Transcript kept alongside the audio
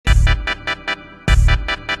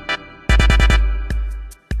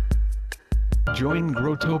Join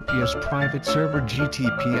Growtopia's private server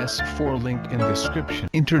GTPS4 link in description.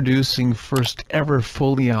 Introducing first ever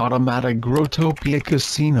fully automatic Growtopia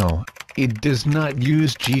Casino. It does not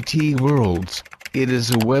use GT Worlds. It is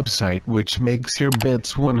a website which makes your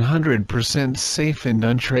bets 100% safe and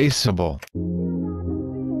untraceable.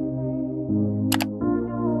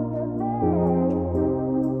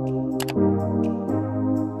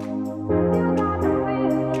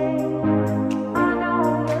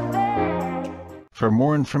 For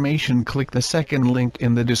more information, click the second link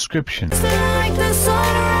in the description.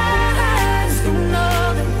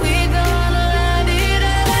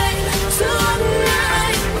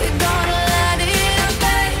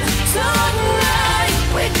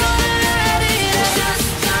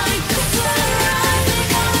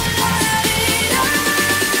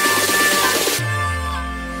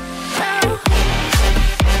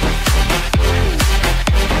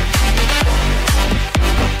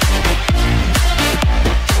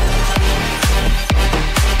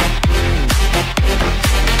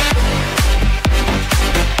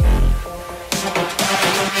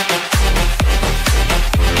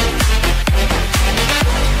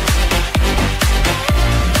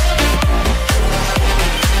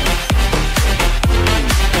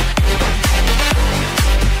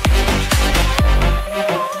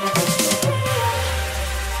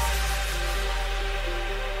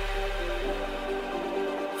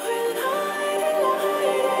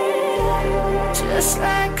 Just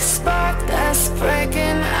like a spark that's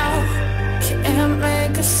breaking out. Can't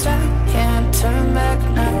make a stop, can't turn back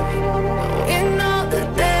now. We know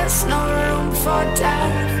that there's no room for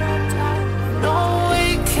doubt. No,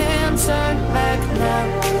 we can't turn back now.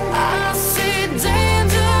 I see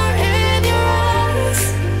danger in your eyes.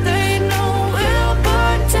 They know we'll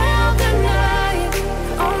burn down the night.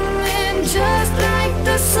 Coming just like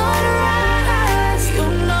the sunrise. You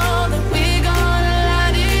know that we're gonna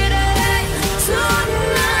light it up.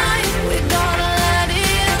 Tonight, we're gonna let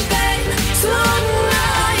it up, babe.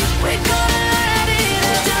 Tonight, we're gonna let it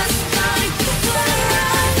up. Just like the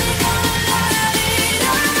sunrise, we're gonna let it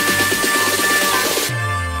up.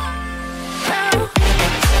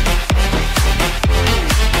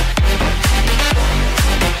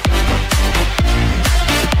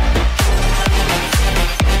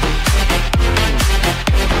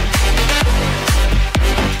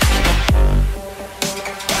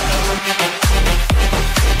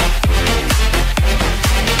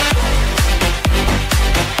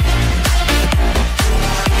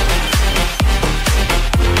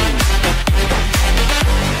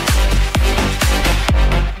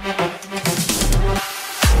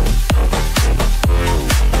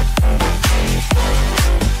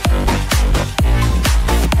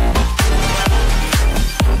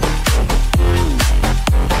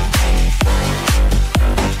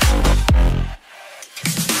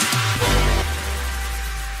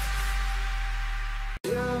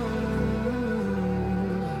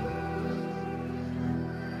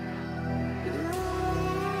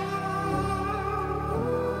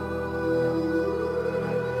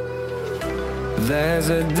 There's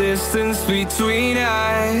a distance between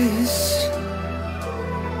us.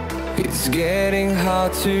 It's getting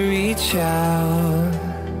hard to reach out.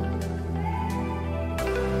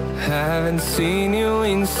 Haven't seen you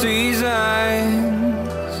in seasons,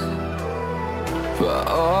 but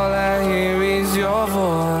all I hear is your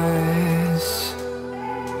voice.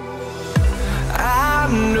 I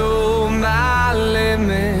know my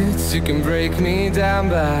limits. You can break me down,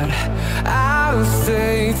 but I'll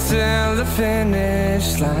stay till the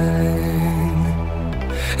finish line.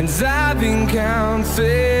 And I've been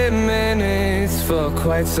counting minutes for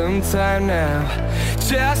quite some time now,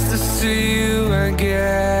 just to see you again.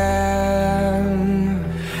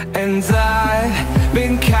 And I've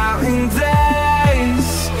been counting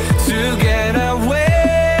days to get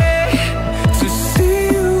away, to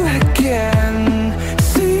see you again,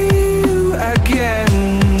 see you again.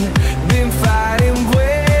 Been fighting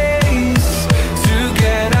ways to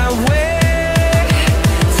get away,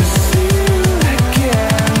 to see you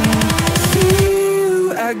again, see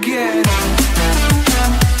you again.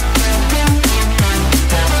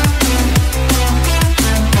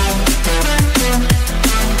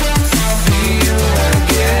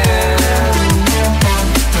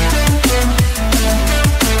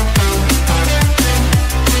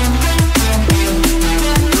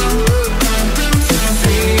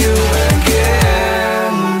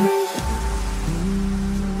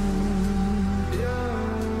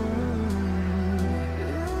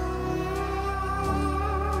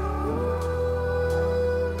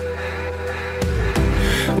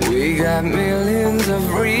 We got millions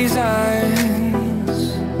of reasons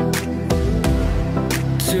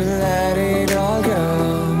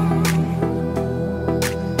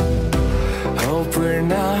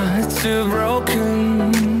too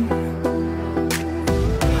broken.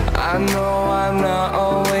 I know I'm not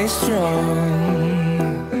always strong,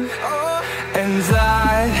 and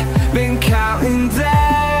I've been counting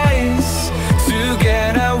days to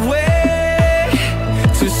get away,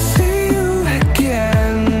 to see you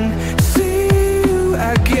again, see you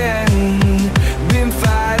again. Been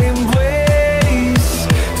fighting ways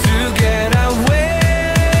to get away,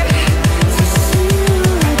 to see you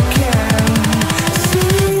again,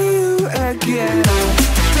 see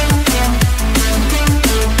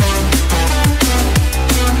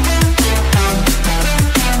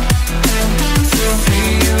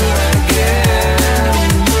you again.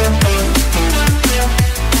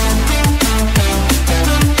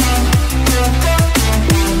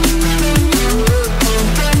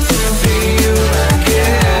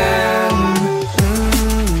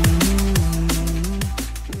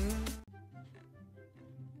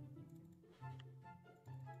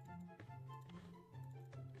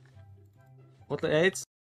 What the 8?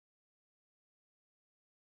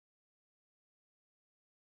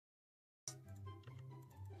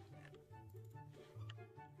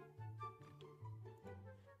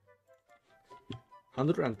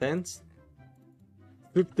 Hundred and tens,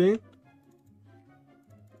 15,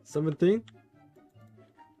 17,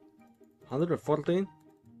 114,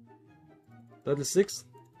 36,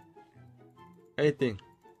 18,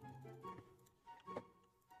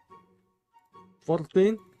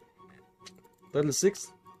 14,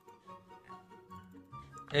 36,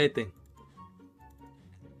 18,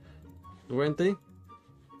 20,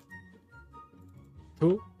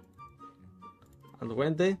 2, and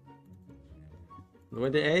 20,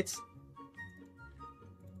 28,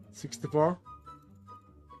 64,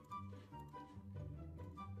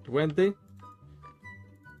 20,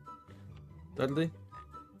 30,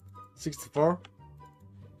 64,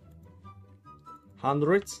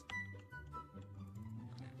 100,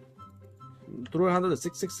 300,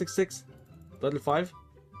 35.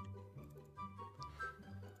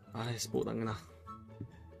 Ai, spụt đằng nào.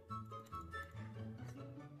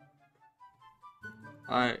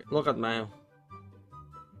 Alright, look at mail.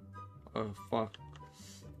 Oh fuck.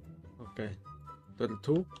 Okay.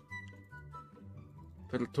 32.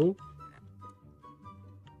 32.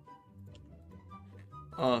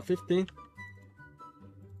 15.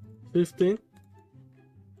 15.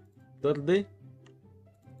 30.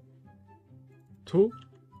 2.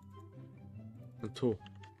 And 2.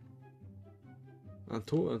 And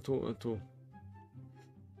 2 and 2 and 2.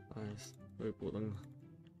 Nice. Very good.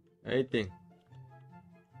 18.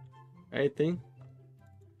 18.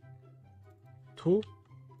 2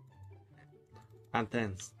 and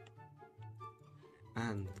 10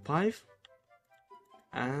 and 5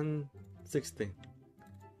 and 16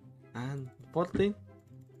 and 14,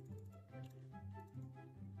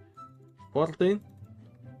 14,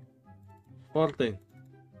 14,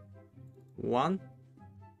 1.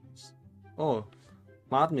 Oh,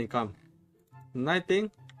 madman come.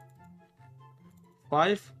 19,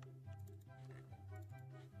 5,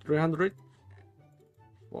 300,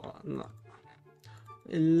 1,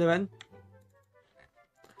 11,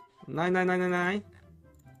 9,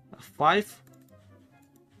 5,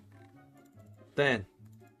 10,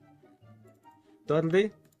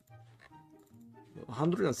 30,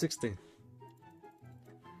 116.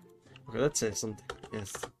 Okay, let's say something.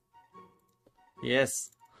 Yes.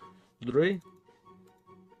 Yes. 3,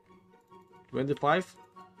 25,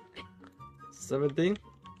 17,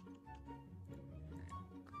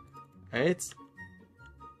 8,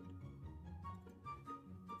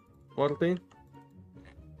 14,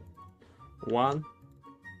 1,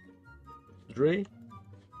 3,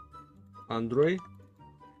 and 3,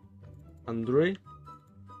 and 3,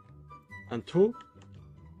 and 2,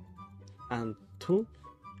 and 2,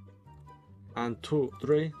 and 2,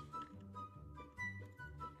 3,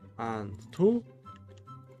 and 2,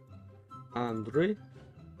 and 3,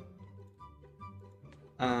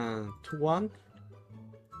 and 2, 1,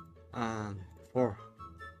 and 4.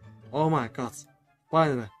 Oh my god,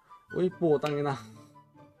 finally. We bought it.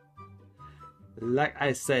 Like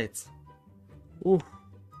I said. Ooh.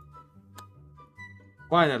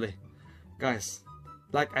 Finally, guys,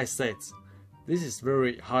 like I said, this is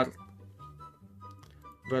very hard.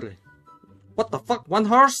 Very. What the fuck? 1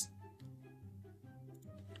 horse?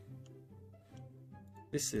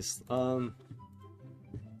 This is 20.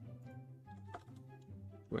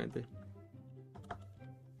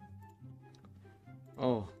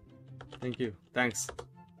 Oh, thank you. Thanks.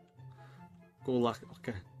 Good luck.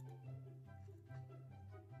 Okay.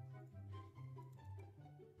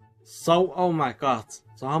 So, oh my god.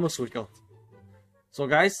 So how much we got? So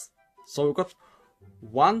guys, so we got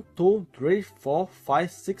 1, 2, 3, 4, 5,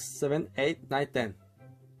 6, 7, 8, 9, 10.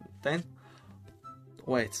 10.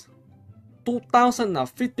 Wait.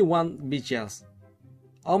 2051 Bgls.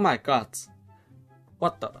 Oh my god.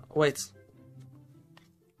 What the? Wait.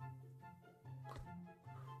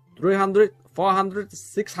 300, 400,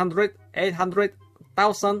 600, 800,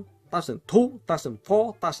 1000, 1002,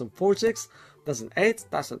 1004, 1046, 1008,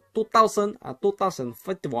 2000, and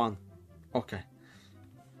 2051. Okay.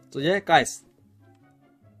 So yeah, guys.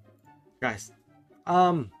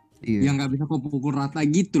 Ya nggak bisa kau pukul rata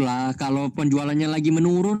gitulah kalau penjualannya lagi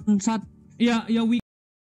menurun saat. Ya we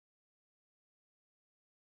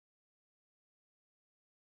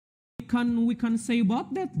can say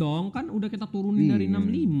about that dong, kan udah kita turunin dari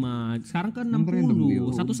 65 sekarang ke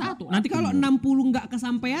 60 satu-satu. Nanti kalau 60 nggak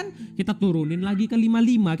kesampaian kita turunin lagi ke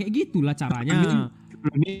 55 kayak gitulah caranya.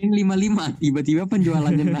 Turunin 55 tiba-tiba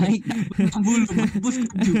penjualannya naik 60 mampus.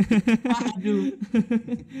 Aduh.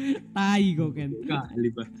 Tai kok Ken. Kali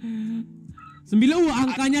bah. 9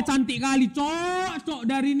 angkanya cantik kali, cok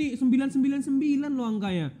dari ini 999 lo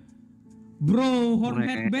angkanya. Bro, horn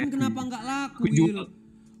headband kenapa nggak laku, Will?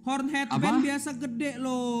 Horn headband biasa gede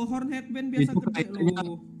loh, horn headband biasa gede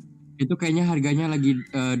loh. Itu kayaknya harganya lagi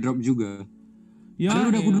drop juga. Ya,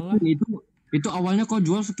 udah aku itu awalnya kau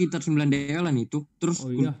jual sekitar 9 DL-an itu, terus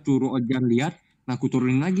suruh Ojan lihat, nah aku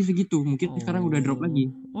turunin lagi segitu, mungkin sekarang udah drop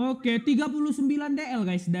lagi. Oke, 39 DL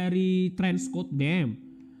guys dari Transcode Dam.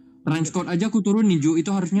 Transcode aja aku turunin Ju,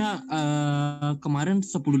 itu harusnya kemarin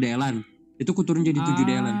 10 DL-an. Itu aku turun jadi 7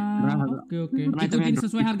 DL-an. Oke. Ikutin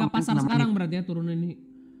sesuai harga pasar sekarang berarti ya turun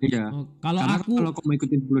ini. Iya. Kalau aku mau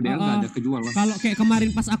ikutin 10 DL nggak ada kejual lah. Kalau kayak kemarin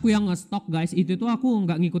pas aku yang nge-stok guys, itu tuh aku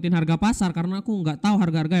nggak ngikutin harga pasar karena aku nggak tahu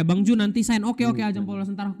harga-harga ya. Bang Ju nanti sign oke aja pola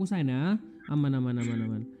sebentar aku sign ya. Aman.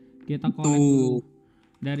 Kita collect dulu.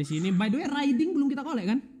 Dari sini by the way riding belum kita collect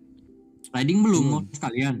kan? Riding belum mau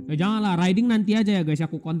sekalian. Janganlah riding nanti aja ya guys,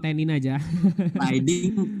 aku kontenin aja.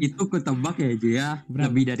 Riding itu ketebak ya Ju ya.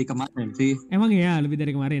 Lebih dari kemarin sih. Emang ya lebih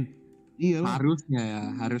dari kemarin? Iya.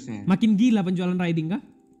 Harusnya. Makin gila penjualan riding kah?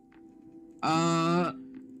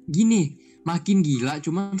 Gini, makin gila,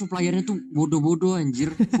 cuman suppliernya tuh bodoh-bodoh anjir,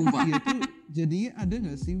 sumpah. Iya tuh, jadinya ada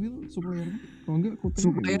nggak sih Will suppliernya? Kalau enggak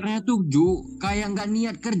suppliernya tuh Ju kayak nggak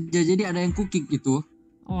niat kerja, jadi ada yang cooking gitu.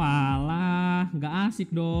 Walah, nggak asik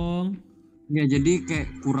dong. Ya jadi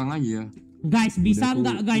kayak kurang aja. Guys, bisa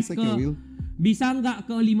nggak guys ke bisa nggak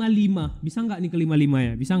ke 55? Bisa nggak nih ke 55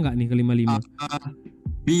 ya? Bisa nggak nih ke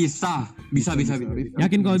 55? Bisa.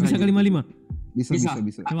 Yakin kalau bisa ke 55? Bisa.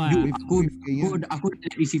 Coba. Aku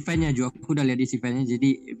lihat isi fan-nya Ju, aku udah lihat isi fan-nya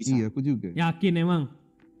jadi bisa. Iya, aku juga. Yakin emang?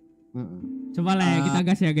 Coba lah ya kita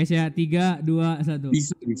gas ya guys ya. 3, 2, 1.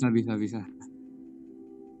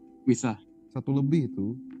 Bisa. Satu lebih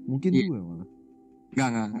itu, mungkin 2 malah.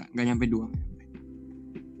 Enggak nyampe 2.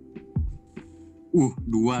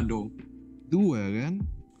 2 dong. 2 kan?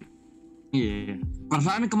 Iya.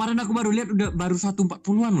 Perasaan kemarin aku baru lihat baru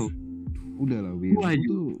 140-an loh. Udah lah Will,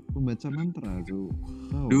 itu pembaca mantra tuh.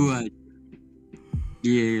 2.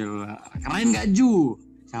 Gila, keren gak Ju?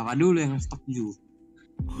 Siapa dulu yang stok Ju?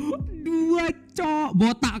 2 cok,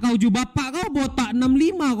 botak kau Ju, bapak kau botak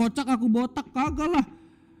 65, kocak aku botak kagak lah.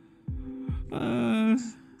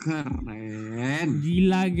 Keren.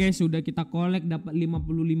 Gila guys, sudah kita collect dapat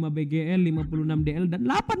 55 BGL, 56 DL dan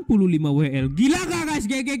 85 WL. Gila gak guys?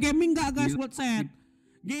 GG Gaming gak guys buat set?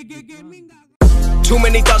 GG Gaming gak? Too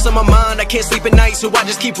many thoughts on my mind, I can't sleep at night, so I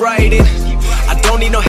just keep writing. I don't need no